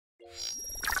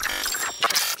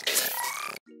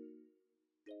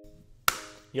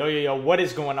Yo, what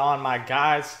is going on, my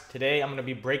guys? Today, I'm going to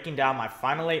be breaking down my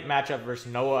Final 8 matchup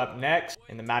versus Noah up next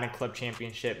in the Madden Club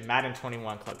Championship, Madden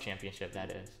 21 Club Championship,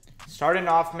 that is. Starting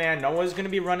off, man, Noah's going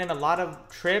to be running a lot of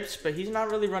trips, but he's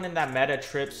not really running that meta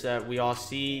trips that we all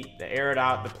see, the air it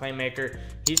out, the playmaker.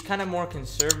 He's kind of more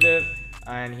conservative,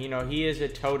 and, he is a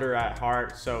toter at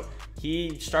heart, so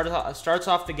he starts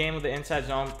off the game with the inside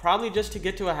zone, probably just to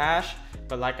get to a hash.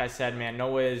 But like I said, man,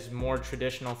 Noah is more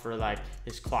traditional for like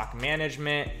his clock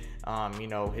management,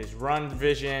 his run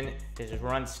vision, his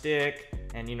run stick,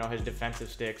 and his defensive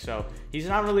stick. So he's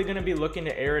not really going to be looking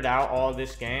to air it out all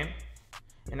this game.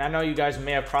 And I know you guys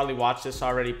may have probably watched this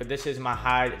already, but this is my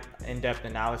high in-depth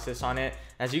analysis on it.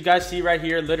 As you guys see right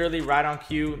here, literally right on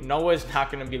cue, Noah's not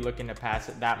going to be looking to pass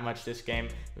it that much this game.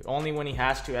 Only when he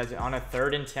has to, as on a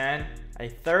 3rd and 10. A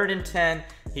 3rd and 10,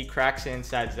 he cracks the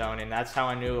inside zone, and that's how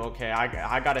I knew, okay,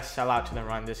 I got to sell out to the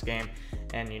run this game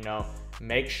and,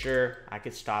 make sure I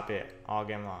could stop it all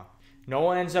game long.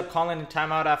 Noah ends up calling a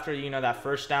timeout after, that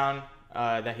first down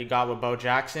that he got with Bo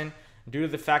Jackson, due to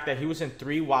the fact that he was in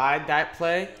 3 wide that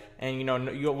play. And,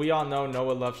 we all know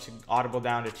Noah loves to audible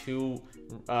down to 2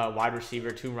 wide receiver,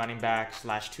 2 running backs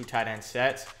 / 2 tight end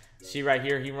sets. See right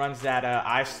here, he runs that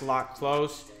I slot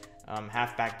close,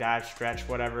 halfback dive, stretch,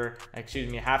 whatever.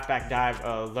 Halfback dive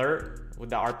alert with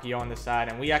the RPO on the side.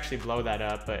 And we actually blow that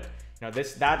up. But,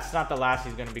 that's not the last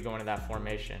he's going to be going to that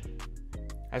formation.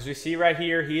 As we see right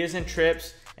here, he is in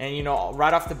trips. And,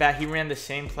 right off the bat, he ran the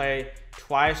same play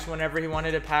twice whenever he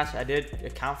wanted to pass. I did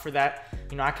account for that.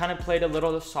 I kind of played a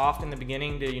little soft in the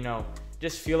beginning to,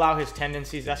 just feel out his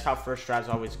tendencies. That's how first drives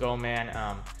always go, man.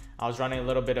 I was running a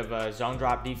little bit of a zone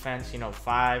drop defense,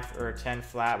 5 or 10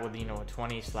 flat with, a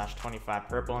 20/25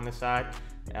 purple on the side.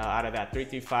 Out of that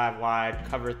 3-3-5 wide,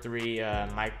 cover 3,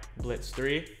 Mike blitz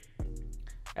 3.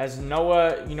 As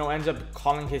Noah, ends up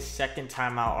calling his 2nd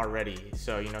timeout already.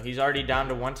 So, he's already down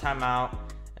to 1 timeout.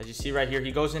 As you see right here,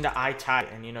 he goes into eye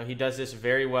tight, and, he does this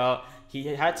very well. He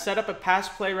had set up a pass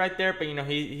play right there, but,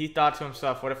 he thought to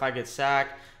himself, what if I get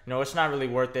sacked? It's not really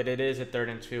worth it. It is a 3rd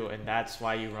and 2, and that's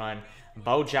why you run.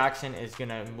 Bo Jackson is going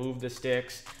to move the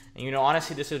sticks. And,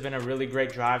 honestly, this has been a really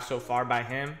great drive so far by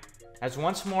him. As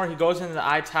once more, he goes into the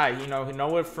eye tight.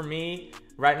 Noah, for me,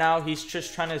 right now, he's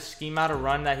just trying to scheme out a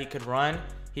run that he could run.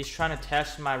 He's trying to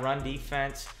test my run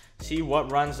defense, see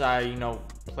what runs I,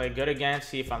 play good against,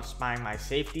 see if I'm spying my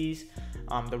safeties.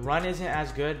 The run isn't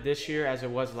as good this year as it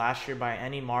was last year by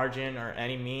any margin or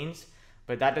any means,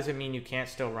 but that doesn't mean you can't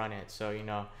still run it. So,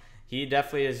 he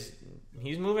definitely is,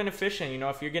 he's moving efficient.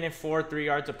 If you're getting 4 3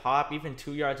 yards a pop, even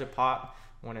 2 yards a pop,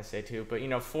 I want to say 2, but,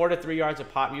 4 to 3 yards a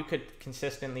pop, you could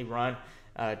consistently run,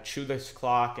 chew this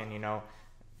clock and,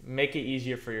 make it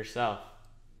easier for yourself.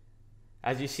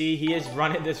 As you see, he is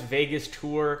running this Vegas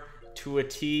tour to a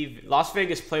T. Las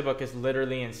Vegas playbook is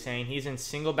literally insane. He's in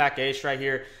single back ace right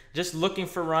here, just looking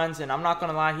for runs. And I'm not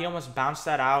going to lie, he almost bounced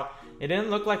that out. It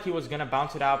didn't look like he was going to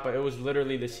bounce it out, but it was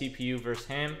literally the CPU versus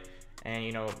him.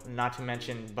 And, not to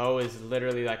mention, Bo is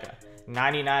literally like a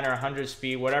 99 or 100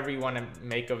 speed, whatever you want to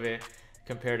make of it,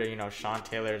 compared to, Sean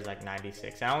Taylor's like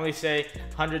 96. I only say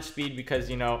 100 speed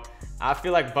because, I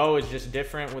feel like Bo is just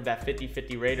different with that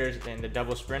 50-50 Raiders and the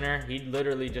double sprinter. He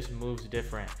literally just moves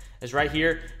different. As right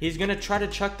here, he's going to try to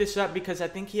chuck this up because I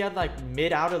think he had like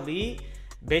mid-out elite,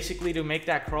 basically to make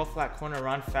that curl flat corner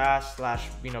run fast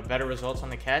 / better results on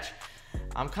the catch.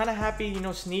 I'm kind of happy,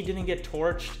 Snead didn't get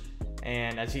torched.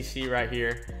 And as you see right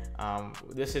here,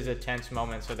 this is a tense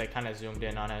moment, so they kind of zoomed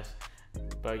in on us.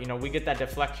 But, we get that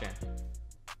deflection.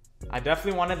 I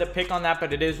definitely wanted to pick on that,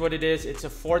 but it is what it is. It's a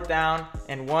 4th down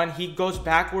and 1. He goes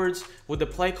backwards with the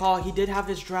play call. He did have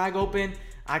his drag open.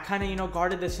 I kind of,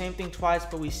 guarded the same thing twice,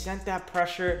 but we sent that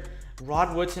pressure.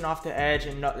 Rod Woodson off the edge,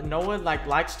 and Noah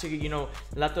likes to,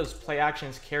 let those play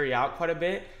actions carry out quite a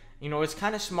bit. It's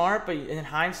kind of smart, but in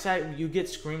hindsight, you get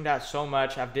screamed at so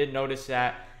much. I did notice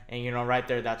that. And, right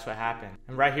there, that's what happened.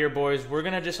 And right here, boys, we're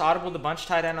going to just audible the bunch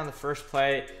tight end on the first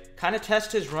play, kind of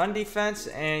test his run defense.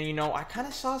 And, I kind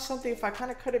of saw something if I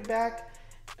kind of cut it back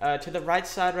to the right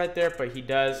side right there, but he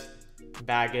does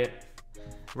bag it.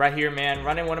 Right here, man,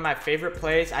 running one of my favorite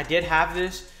plays. I did have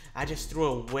this. I just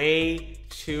threw it way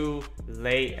too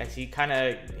late as he kind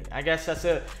of, I guess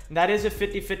that is a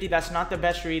 50-50. That's not the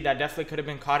best read. That definitely could have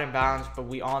been caught in bounds, but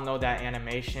we all know that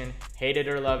animation. Hate it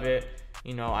or love it.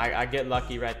 I get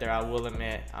lucky right there, I will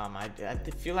admit. I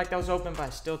feel like that was open, but I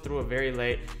still threw it very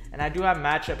late. And I do have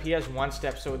matchup. He has 1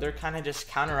 step, so they're kind of just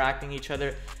counteracting each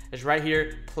other. It's right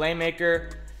here,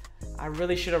 playmaker. I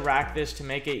really should have racked this to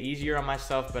make it easier on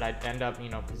myself, but I end up,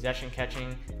 possession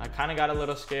catching. I kind of got a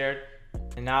little scared.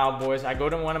 And now, boys, I go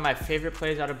to one of my favorite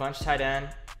plays out of bunch tight end.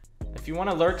 If you want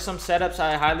to lurk some setups,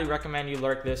 I highly recommend you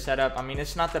lurk this setup. I mean,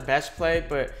 it's not the best play,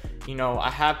 but, you know, I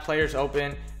have players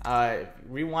open.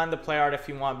 Rewind the play art if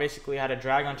you want. Basically, I had a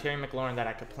drag on Terry McLaurin that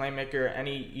I could playmaker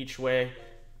each way.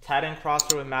 Tight end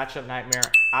crosser with matchup nightmare.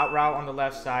 Out route on the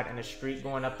left side and a streak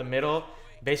going up the middle.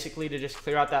 Basically, to just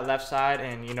clear out that left side.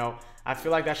 And, you know, I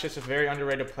feel like that's just a very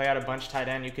underrated play out of bunch tight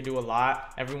end. You could do a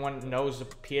lot. Everyone knows the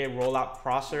PA rollout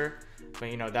crosser. But,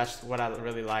 you know, that's what I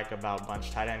really like about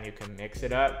bunch tight end. You can mix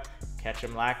it up, catch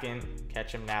him lacking,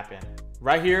 catch him napping.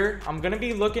 Right here, I'm going to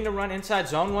be looking to run inside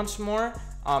zone once more.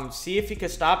 See if he could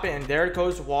stop it. And there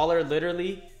goes Waller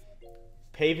literally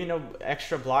paving an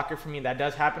extra blocker for me. That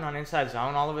does happen on inside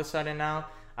zone all of a sudden now.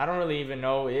 I don't really even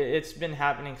know. It's been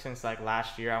happening since like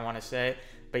last year, I want to say.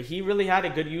 But he really had a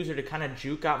good user to kind of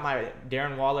juke out my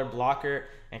Darren Waller blocker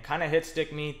and kind of hit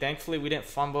stick me. Thankfully, we didn't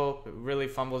fumble. But really,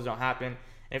 fumbles don't happen.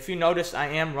 If you notice, I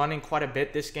am running quite a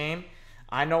bit this game.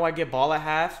 I know I get ball at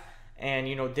half, and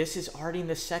you know, this is already in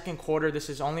the second quarter. This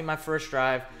is only my first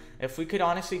drive. If we could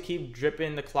honestly keep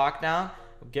dripping the clock down,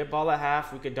 get ball at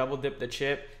half, we could double dip the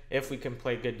chip if we can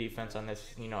play good defense on this,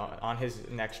 you know, on his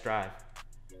next drive.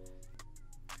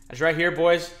 As right here,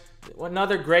 boys,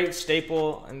 another great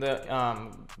staple in the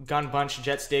gun bunch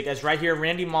jet stick. As right here,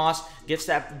 Randy Moss gets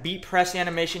that beat press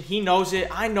animation. He knows it.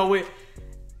 I know it.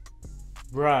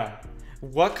 Bruh.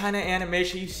 What kind of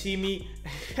animation? You see me,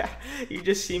 you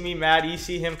just see me mad. You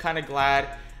see him kind of glad.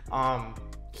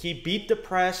 He beat the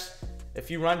press. If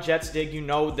you run jet stick, you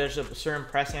know there's a certain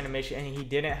press animation, and he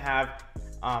didn't have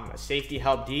a safety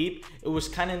help deep. It was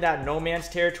kind of in that no man's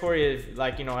territory of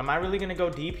like, you know, am I really gonna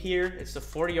go deep here? It's the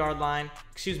 40-yard line,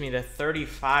 excuse me, the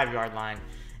 35-yard line.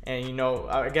 And, you know,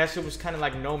 I guess it was kind of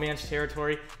like no man's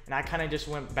territory. And I kind of just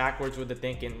went backwards with the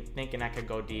thinking I could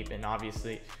go deep. And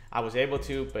obviously I was able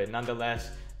to, but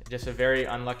nonetheless, just a very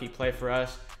unlucky play for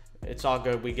us. It's all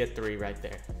good. We get 3 right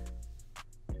there.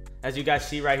 As you guys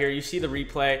see right here, you see the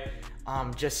replay.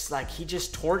 Just like he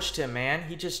just torched him, man.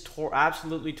 He just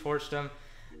absolutely torched him.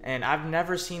 And I've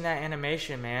never seen that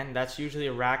animation, man. That's usually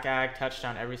a rack ag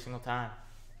touchdown every single time.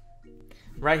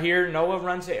 Right here, Noah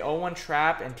runs a 0-1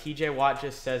 trap, and TJ Watt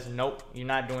just says, nope, you're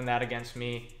not doing that against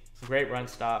me. Great run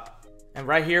stop. And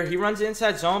right here, he runs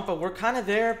inside zone, but we're kind of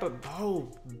there. But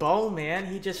Bo, man,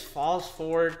 he just falls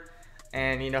forward.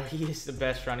 And, you know, he is the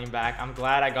best running back. I'm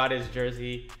glad I got his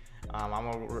jersey. I'm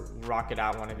going to rock it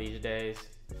out one of these days.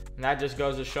 And that just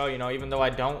goes to show, you know, even though I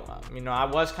don't, you know, I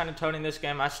was kind of toting this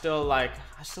game, I still like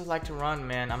to run,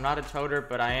 man. I'm not a toter,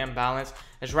 but I am balanced.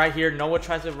 It's right here. Noah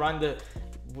tries to run the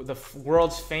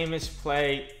world's famous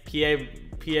play, PA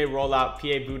rollout,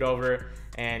 PA boot over,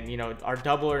 and, you know, our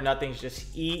double or nothings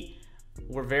just eat.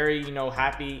 We're very, you know,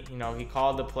 happy. You know, he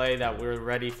called the play that we were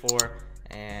ready for,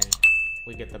 and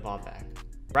we get the ball back.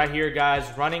 Right here, guys,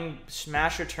 running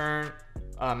smash return,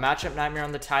 matchup nightmare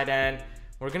on the tight end.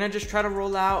 We're gonna just try to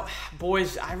roll out.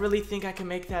 Boys, I really think I can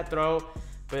make that throw,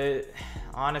 but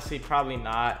honestly, probably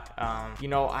not. You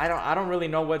know, I don't really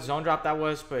know what zone drop that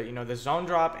was, but, you know, the zone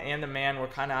drop and the man were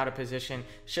kind of out of position.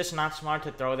 It's just not smart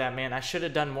to throw that, man. I should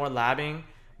have done more labbing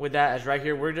with that. As right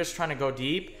here, we're just trying to go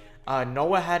deep.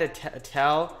 Noah had a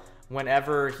tell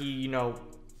whenever he, you know,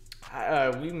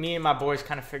 me and my boys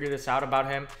kind of figured this out about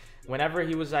him. Whenever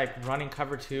he was like running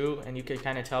cover 2, and you could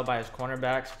kind of tell by his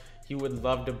cornerbacks, he would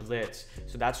love to blitz.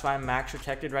 So that's why I'm max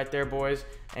protected right there, boys.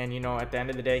 And, you know, at the end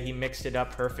of the day, he mixed it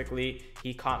up perfectly.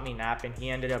 He caught me napping. He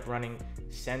ended up running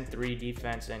send 3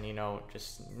 defense, and, you know,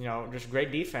 just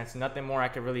great defense. Nothing more I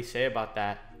could really say about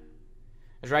that.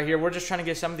 As right here, we're just trying to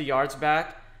get some of the yards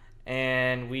back,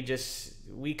 and we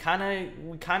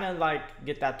kind of like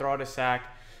get that throw to sack.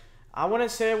 I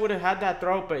wouldn't say I would have had that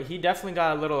throw, but he definitely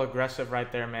got a little aggressive right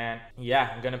there, man.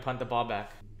 Yeah, I'm gonna punt the ball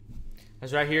back.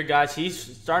 As right here, guys, he's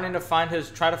starting to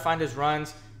try to find his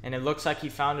runs, and it looks like he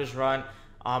found his run.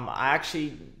 I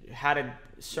actually had a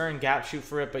certain gap shoot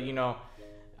for it, but, you know,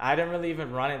 I didn't really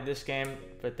even run it this game.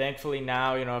 But thankfully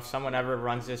now, you know, if someone ever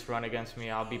runs this run against me,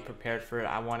 I'll be prepared for it.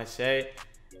 I want to say,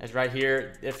 as right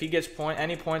here, if he gets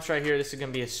any points right here, this is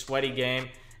gonna be a sweaty game.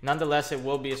 Nonetheless, it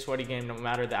will be a sweaty game no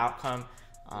matter the outcome.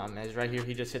 As right here,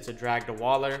 he just hits a drag to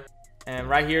Waller. And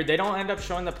right here, they don't end up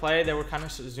showing the play. They were kind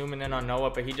of zooming in on Noah,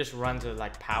 but he just runs a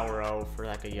like power O for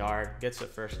like a yard, gets a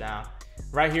first down.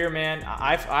 Right here, man,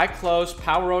 I close,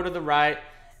 power O to the right,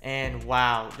 and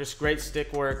wow, just great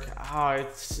stick work. Oh,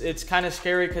 it's kind of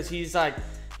scary because he's at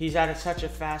such a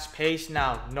fast pace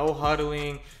now. No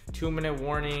huddling, 2-minute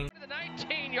warning. The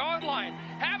 19-yard line.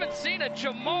 Haven't seen a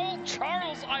Jamal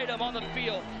Charles item on the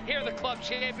field here in the club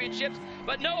championships,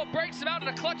 but Noah breaks him out in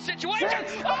a clutch situation. Oh,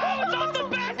 it's off the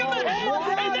back of the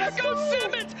head, and there goes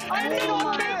Simmons, and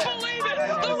Noah can't believe it.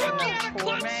 The rookie had a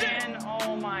clutch set.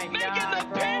 Oh my God.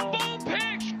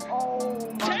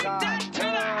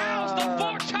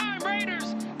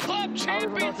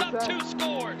 2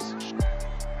 scores.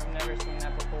 I've never seen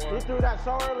that before. He threw that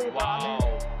so early.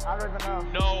 Wow. I don't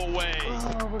even know. No way.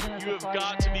 You have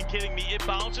got to be kidding me. It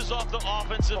bounces off the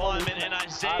offensive lineman, and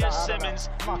Isaiah Simmons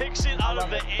picks it out of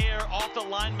the air off the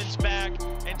lineman's back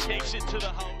and takes it to the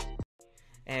house.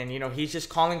 And, you know, he's just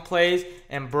calling plays.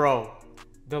 And, bro,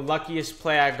 the luckiest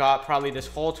play I got probably this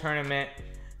whole tournament.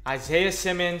 Isaiah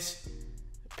Simmons,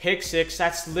 pick 6.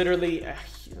 That's literally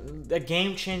a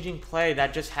game-changing play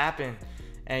that just happened.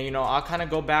 And, you know, I'll kind of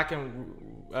go back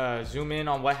and zoom in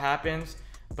on what happens.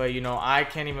 But, you know, I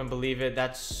can't even believe it.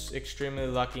 That's extremely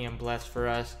lucky and blessed for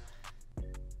us.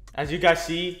 As you guys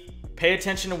see, pay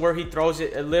attention to where he throws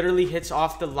it. It literally hits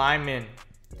off the lineman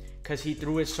because he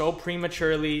threw it so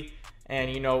prematurely.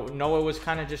 And, you know, Noah was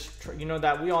kind of just, you know,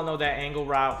 that we all know that angle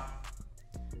route.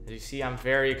 As you see, I'm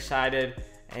very excited.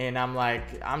 And I'm like,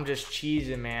 I'm just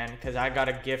cheesing, man, because I got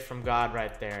a gift from God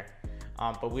right there.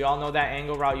 But we all know that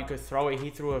angle route, you could throw it. He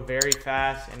threw it very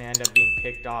fast and it ended up being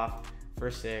picked off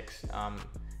for 6.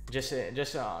 Just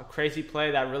a crazy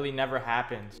play that really never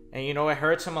happens. And, you know, it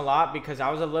hurts him a lot because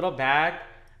I was a little bagged.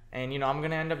 And, you know, I'm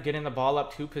going to end up getting the ball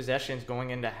up 2 possessions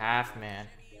going into half, man.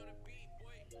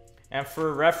 And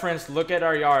for reference, look at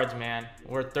our yards, man.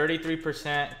 We're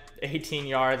 33%, 18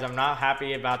 yards. I'm not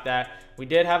happy about that. We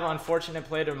did have an unfortunate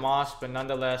play to Moss, but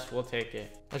nonetheless, we'll take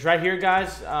it. It's right here,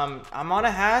 guys. I'm on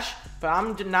a hash, but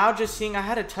I'm now just seeing I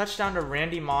had a touchdown to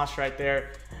Randy Moss right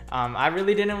there. I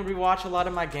really didn't rewatch a lot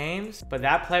of my games, but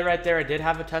that play right there, I did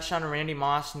have a touchdown to Randy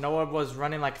Moss. Noah was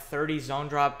running like 30 zone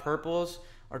drop purples,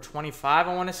 or 25,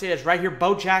 I want to say. It's right here.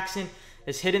 Bo Jackson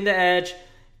is hitting the edge,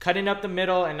 cutting up the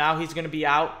middle, and now he's going to be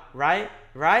out, right?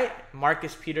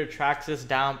 Marcus Peter tracks us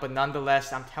down, but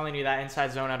nonetheless, I'm telling you that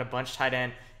inside zone at a bunch tight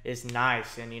end is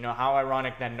nice. And, you know, how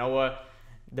ironic that Noah,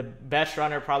 the best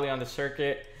runner probably on the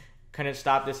circuit, couldn't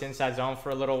stop this inside zone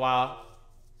for a little while.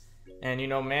 And, you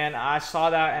know, man, I saw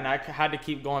that and I had to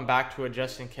keep going back to it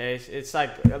just in case. It's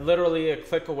like literally a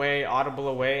click away, audible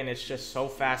away, and it's just so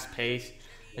fast paced.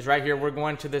 It's right here. We're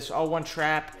going to this 0-1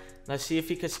 trap. Let's see if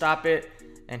he could stop it.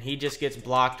 And he just gets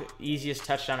blocked. Easiest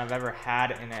touchdown I've ever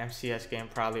had in an MCS game,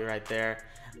 probably right there.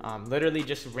 Literally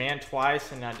just ran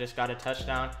twice and I just got a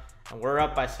touchdown. And we're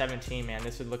up by 17, man.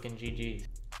 This is looking GG's.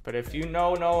 But if you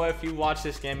know Noah, if you watch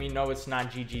this game, you know it's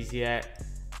not GG's yet.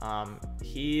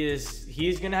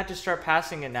 He's gonna have to start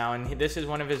passing it now, and this is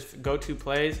one of his go-to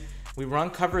plays. We run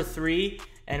cover 3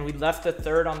 and we left the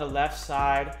 3rd on the left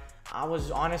side. I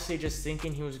was honestly just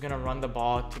thinking he was gonna run the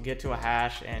ball to get to a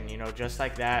hash, and, you know, just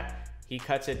like that, he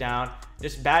cuts it down.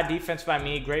 Just bad defense by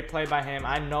me, great play by him.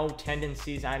 I know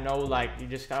tendencies, I know, like, you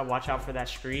just gotta watch out for that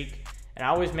streak, and I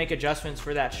always make adjustments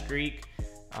for that streak.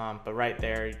 But right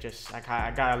there, just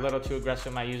I got a little too aggressive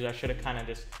with my user. I should have kind of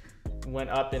just went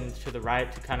up and to the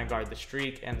right to kind of guard the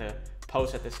streak and the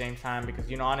post at the same time,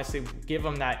 because, you know, honestly, give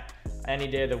them that any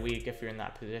day of the week if you're in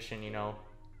that position, you know.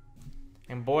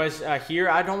 And boys, here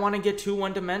I don't want to get too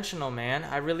one-dimensional, man.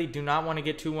 I really do not want to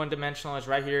get too one-dimensional. It's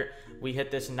right here we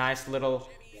hit this nice little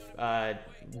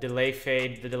delay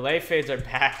fade. The delay fades are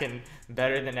back and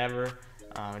better than ever.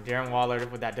 Darren Waller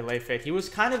with that delay fade. He was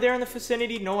kind of there in the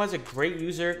vicinity. Noah's a great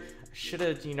user. Should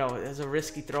have, you know, it was a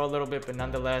risky throw a little bit, but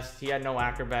nonetheless, he had no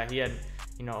acrobat. He had,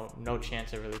 you know, no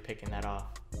chance of really picking that off.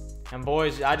 And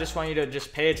boys, I just want you to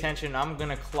just pay attention. I'm going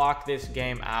to clock this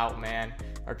game out, man.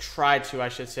 Or try to, I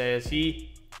should say, as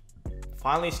he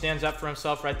finally stands up for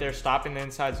himself right there, stopping the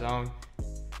inside zone.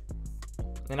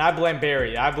 And I blame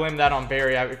Barry. I blame that on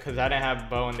Barry because I didn't have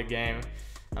Bo in the game.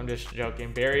 I'm just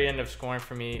joking. Barry ended up scoring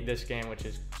for me this game, which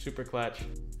is super clutch.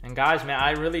 And guys, man,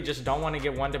 I really just don't want to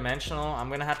get one-dimensional. I'm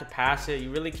going to have to pass it.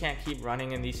 You really can't keep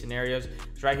running in these scenarios.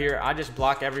 It's right here. I just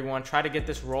block everyone. Try to get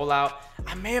this rollout.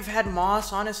 I may have had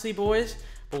Moss, honestly, boys.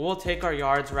 But we'll take our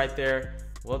yards right there.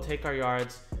 We'll take our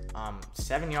yards.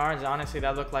 7 yards, honestly,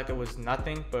 that looked like it was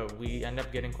nothing. But we end up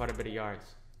getting quite a bit of yards.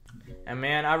 And,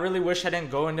 man, I really wish I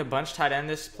didn't go into bunch tight end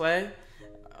this play.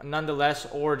 Nonetheless,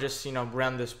 or just, you know,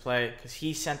 run this play because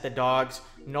he sent the dogs.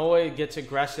 Noah gets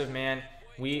aggressive, man.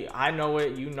 I know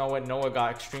it, you know it. Noah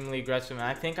got extremely aggressive, and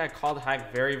I think I called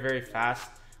Hack very, very fast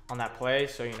on that play.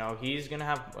 So, you know, he's gonna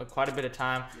have quite a bit of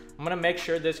time. I'm gonna make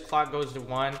sure this clock goes to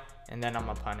 1, and then I'm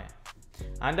gonna punt it.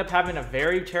 I end up having a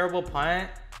very terrible punt.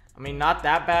 I mean, not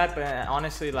that bad, but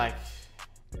honestly, like,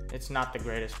 it's not the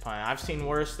greatest punt. I've seen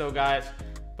worse though, guys.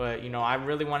 But, you know, I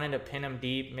really wanted to pin him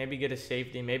deep, maybe get a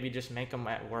safety, maybe just make him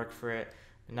work for it.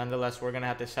 But nonetheless, we're going to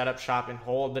have to set up shop and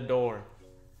hold the door.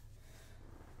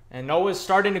 And Noah's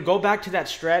starting to go back to that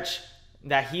stretch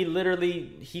that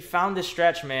he found the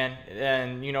stretch, man.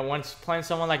 And, you know, once playing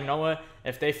someone like Noah,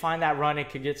 if they find that run, it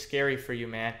could get scary for you,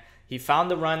 man. He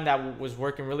found the run that was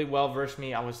working really well versus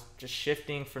me. I was just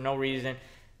shifting for no reason.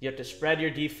 You have to spread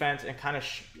your defense and kind of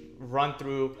run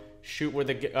through, shoot where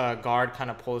the guard kind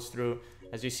of pulls through.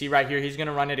 As you see right here, he's going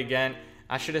to run it again.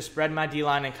 I should have spread my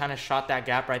D-line and kind of shot that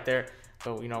gap right there.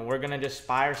 But, you know, we're going to just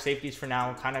spy our safeties for now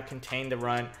and kind of contain the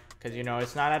run. Because, you know,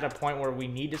 it's not at a point where we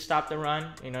need to stop the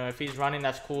run. You know, if he's running,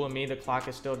 that's cool with me. The clock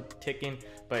is still ticking.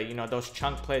 But, you know, those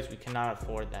chunk plays, we cannot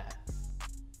afford that.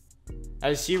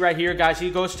 As you see right here, guys,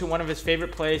 he goes to one of his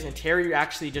favorite plays. And Terry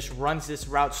actually just runs this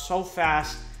route so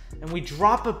fast. And we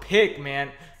drop a pick,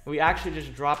 man. We actually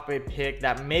just dropped a pick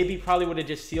that maybe probably would have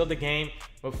just sealed the game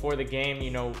before the game, you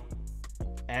know,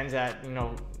 ends at, you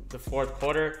know, the fourth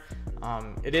quarter.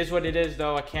 It is what it is,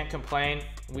 though. I can't complain.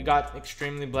 We got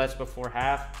extremely blessed before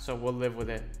half, so we'll live with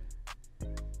it.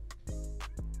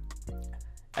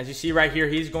 As you see right here,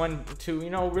 he's going to, you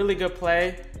know, really good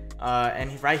play.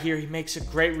 And right here, he makes a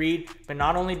great read. But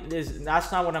not only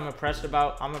that's not what I'm impressed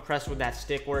about. I'm impressed with that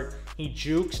stick work. He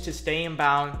jukes to stay in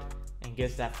bound and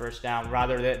gets that first down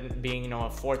rather than being, you know, a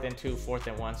 4th and 2, 4th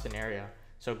and 1 scenario.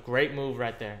 So great move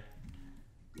right there.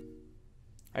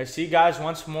 I see, guys,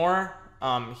 once more,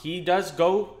 he does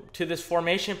go to this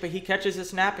formation, but he catches the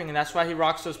snapping, and that's why he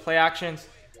rocks those play actions.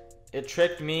 It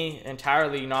tricked me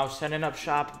entirely. You know, I was setting up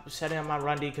shop, setting up my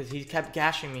run D because he kept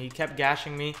gashing me. He kept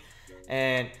gashing me,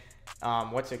 and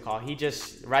what's it called? He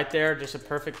just, right there, just a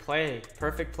perfect play.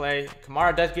 Perfect play.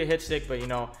 Kamara does get hit stick, but, you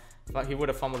know, if he would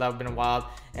have fumbled, that would have been wild.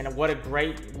 And what a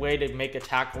great way to make a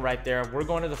tackle right there. We're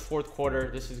going to the fourth quarter.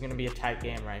 This is going to be a tight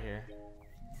game right here.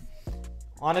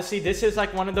 Honestly, this is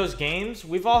like one of those games.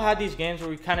 We've all had these games where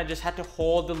we kind of just had to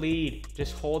hold the lead.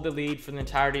 Just hold the lead for the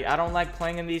entirety. I don't like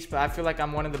playing in these, but I feel like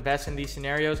I'm one of the best in these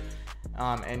scenarios.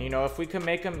 And, you know, if we could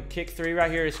make him kick 3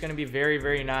 right here, it's going to be very,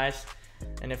 very nice.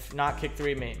 And if not kick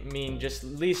 3, mean just at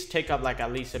least take up like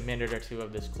at least a minute or 2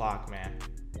 of this clock, man.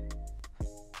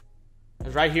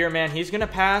 Right here, man, he's going to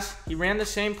pass. He ran the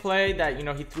same play that, you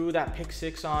know, he threw that pick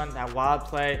 6 on, that wild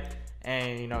play.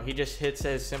 And, you know, he just hits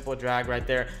a simple drag right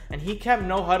there. And he kept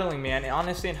no huddling, man. And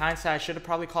honestly, in hindsight, I should have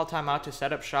probably called timeout to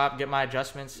set up shop, get my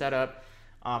adjustments set up.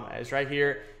 As right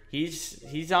here,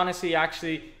 he's honestly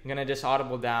actually going to just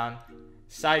audible down.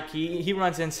 Psych, he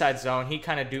runs inside zone. He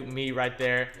kind of duped me right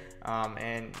there.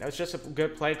 And it was just a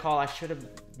good play call. I should have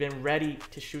been ready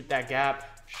to shoot that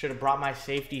gap. Should have brought my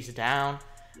safeties down.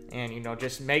 And, you know,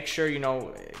 just make sure, you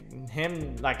know,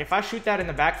 him, like, if I shoot that in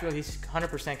the backfield, he's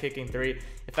 100% kicking 3.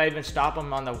 If I even stop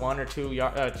him on the 1 or 2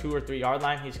 or 3 yard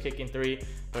line, he's kicking 3.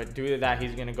 But due to that,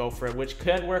 he's going to go for it, which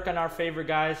could work in our favor,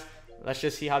 guys. Let's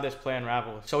just see how this play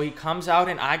unravels. So he comes out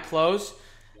in eye close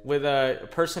with a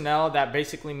personnel. That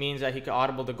basically means that he could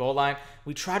audible the goal line.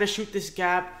 We try to shoot this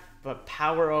gap, but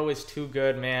Power O is too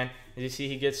good, man. As you see,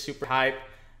 he gets super hype.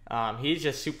 He's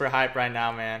just super hype right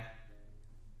now, man.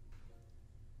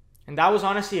 And that was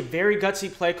honestly a very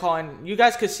gutsy play call. And you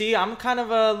guys could see I'm kind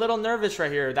of a little nervous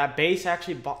right here. That base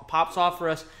actually pops off for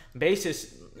us. Base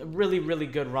is a really, really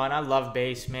good run. I love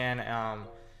base, man.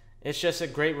 It's just a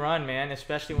great run, man,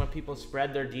 especially when people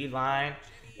spread their D-line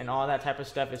and all that type of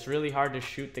stuff. It's really hard to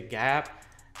shoot the gap.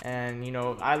 And, you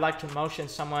know, I like to motion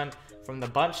someone from the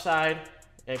bunch side,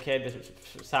 aka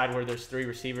the side where there's 3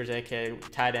 receivers, aka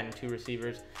tight end and 2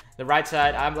 receivers. The right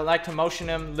side, I would like to motion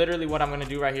him. Literally what I'm going to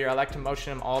do right here, I like to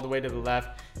motion him all the way to the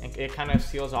left, and it kind of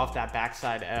seals off that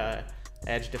backside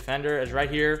edge defender. As right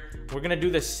here, we're going to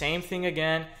do the same thing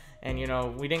again. And, you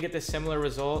know, we didn't get the similar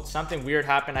result. Something weird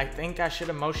happened. I think I should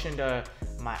have motioned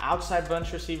my outside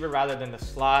bunch receiver rather than the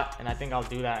slot. And I think I'll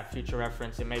do that in future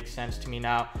reference. It makes sense to me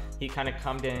now. He kind of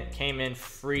came in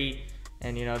free.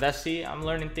 And, you know, see, I'm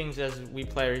learning things as we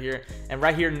play right here. And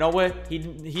right here, Noah, he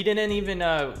didn't even,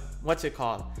 what's it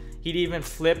called? He didn't even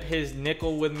flip his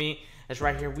nickel with me. As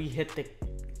right here, we hit the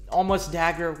almost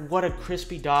dagger. What a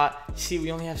crispy dot. See,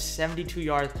 we only have 72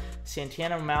 yards.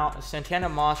 Santana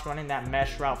Moss running that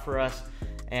mesh route for us.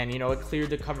 And, you know, it cleared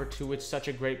the cover 2. It's such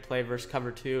a great play versus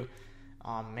cover 2.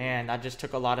 Oh, man, that just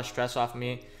took a lot of stress off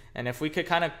me. And if we could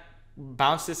kind of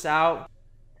bounce this out.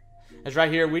 As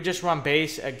right here, we just run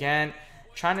base again.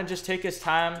 Trying to just take his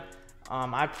time.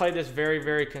 I play this very,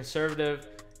 very conservative.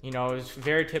 You know, it's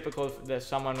very typical that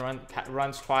someone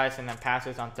runs twice and then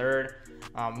passes on 3rd.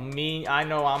 I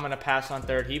know I'm going to pass on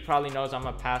 3rd. He probably knows I'm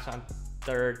going to pass on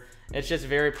 3rd. It's just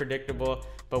very predictable.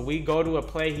 But we go to a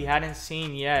play he hadn't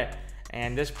seen yet.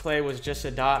 And this play was just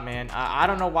a dot, man. I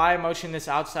don't know why I motioned this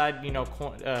outside, you know,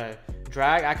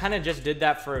 drag. I kind of just did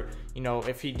that for, you know,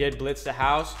 if he did blitz the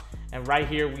house. And right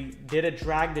here, we did a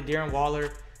drag to Darren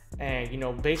Waller. And, you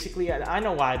know, basically, I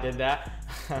know why I did that.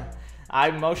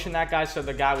 I motioned that guy so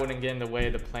the guy wouldn't get in the way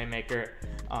of the playmaker.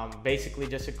 Basically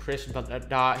just a crisp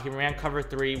dot. He ran cover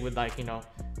 3 with, like, you know,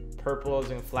 purples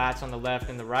and flats on the left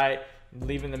and the right,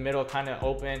 leaving the middle kind of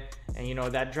open. And, you know,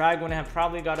 that drag wouldn't have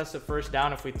probably got us a first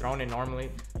down if we thrown it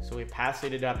normally. So we passed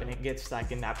it up, and it gets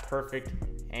like in that perfect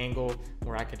angle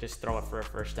where I could just throw it for a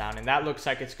first down. And that looks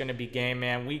like it's going to be game,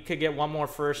 man. We could get one more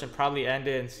first and probably end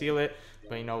it and seal it,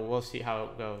 but, you know, we'll see how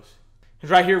it goes. He's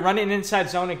right here running inside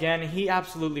zone again. He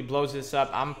absolutely blows this up.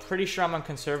 I'm pretty sure I'm on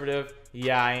conservative.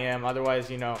 Yeah, I am. Otherwise,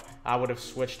 you know, I would have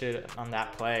switched it on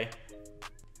that play.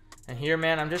 And here,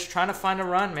 man, I'm just trying to find a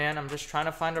run, man. I'm just trying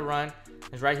to find a run.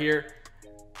 He's right here.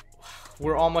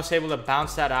 We're almost able to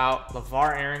bounce that out.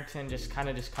 LeVar Arrington just kind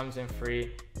of just comes in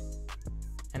free.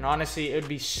 And honestly, it would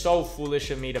be so foolish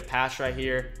of me to pass right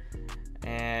here.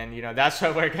 And, you know, that's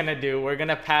what we're going to do. We're going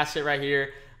to pass it right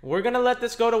here. We're going to let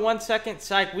this go to 1 second.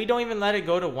 Psych, we don't even let it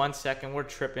go to 1 second. We're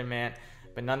tripping, man.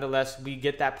 But nonetheless, we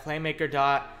get that playmaker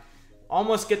dot.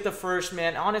 Almost get the first,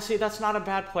 man. Honestly, that's not a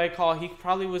bad play call. He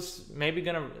probably was maybe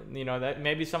going to, you know, that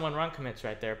maybe someone run commits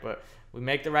right there. But we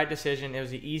make the right decision. It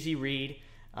was an easy read.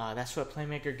 That's what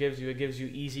playmaker gives you. It gives you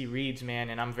easy reads, man.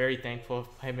 And I'm very thankful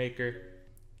of playmaker.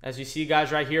 As you see,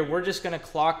 guys, right here, we're just going to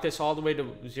clock this all the way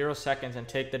to 0 seconds and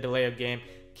take the delay of game,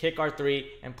 kick our 3,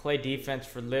 and play defense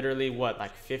for literally, what,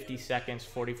 like 50 seconds,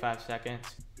 45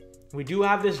 seconds. We do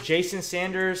have this Jason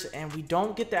Sanders, and we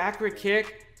don't get the accurate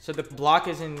kick, so the block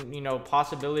isn't, you know,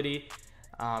 possibility.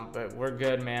 But we're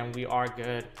good, man. We are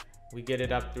good. We get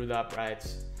it up through the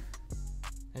uprights.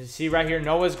 As you see right here,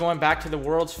 Noah's going back to the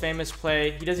world's famous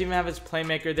play. He doesn't even have his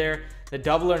playmaker there. The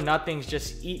double or nothings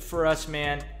just eat for us,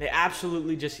 man. They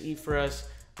absolutely just eat for us.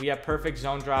 We have perfect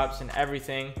zone drops and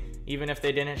everything. Even if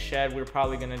they didn't shed, we're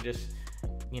probably going to just,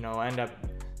 you know, end up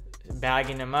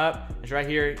bagging him up. It's right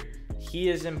here. He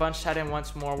is in bunch tight end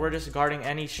once more. We're just guarding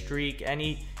any streak,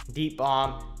 any deep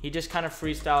bomb. He just kind of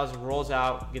freestyles, rolls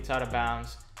out, gets out of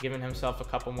bounds, giving himself a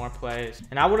couple more plays.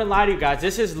 And I wouldn't lie to you guys,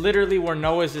 this is literally where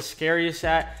Noah's the scariest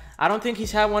at. I don't think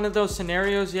he's had one of those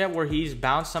scenarios yet where he's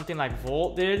bounced something like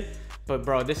Volt did. But,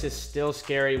 bro, this is still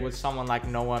scary with someone like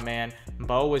Noah, man.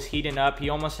 Bo was heating up. He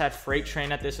almost had freight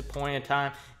train at this point in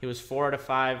time. He was 4 out of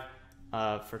 5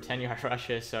 for 10-yard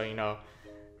rushes. So, you know,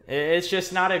 it's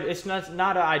just not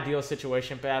an ideal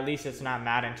situation. But at least it's not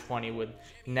Madden 20 with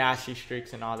nasty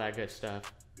streaks and all that good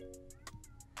stuff.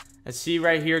 Let's see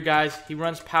right here, guys. He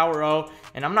runs power O.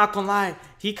 And I'm not going to lie,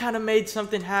 he kind of made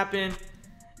something happen.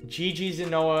 GG's to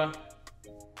Noah.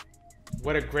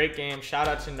 What a great game. Shout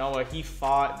out to Noah. He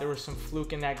fought. There was some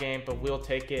fluke in that game, but we'll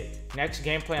take it. Next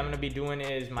gameplay I'm going to be doing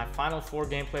is my Final Four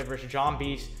gameplay versus John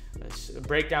Beast. A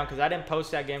breakdown, because I didn't post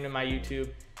that game to my YouTube.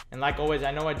 And like always, I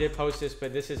know I did post this,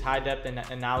 but this is high-depth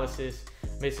analysis.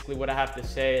 Basically what I have to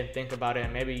say and think about it.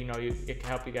 And maybe, you know, it can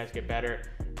help you guys get better.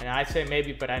 And I say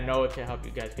maybe, but I know it can help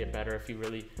you guys get better if you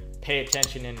really pay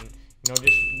attention and, you know,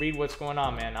 just read what's going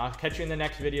on, man. I'll catch you in the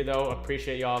next video, though.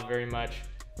 Appreciate y'all very much.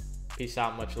 Peace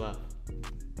out. Much love.